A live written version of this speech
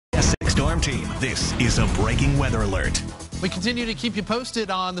Farm Team, this is a breaking weather alert. We continue to keep you posted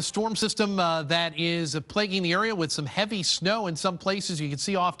on the storm system that is plaguing the area with some heavy snow in some places. You can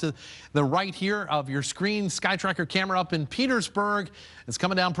see off to the right here of your screen, Sky Tracker camera up in Petersburg. It's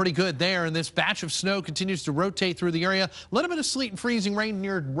coming down pretty good there, and this batch of snow continues to rotate through the area. A little bit of sleet and freezing rain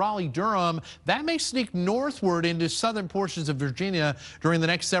near Raleigh-Durham. That may sneak northward into southern portions of Virginia during the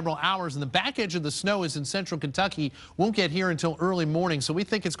next several hours, and the back edge of the snow is in central Kentucky. Won't get here until early morning, so we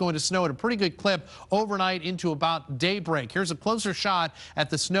think it's going to snow at a pretty good clip overnight into about daybreak. Here's a closer shot at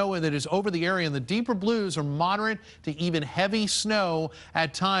the snow that is over the area, and the deeper blues are moderate to even heavy snow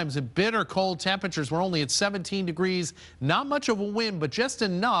at times, and bitter cold temperatures. We're only at 17 degrees. Not much of a wind, but just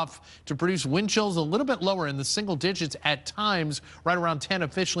enough to produce wind chills a little bit lower in the single digits at times, right around 10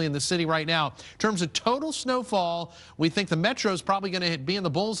 officially in the city right now. In terms of total snowfall, we think the metro is probably going to be in the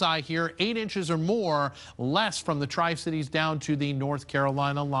bullseye here, 8 inches or more, less from the Tri-Cities down to the North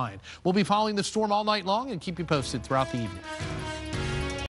Carolina line. We'll be following the storm all night long and keep you posted throughout the evening.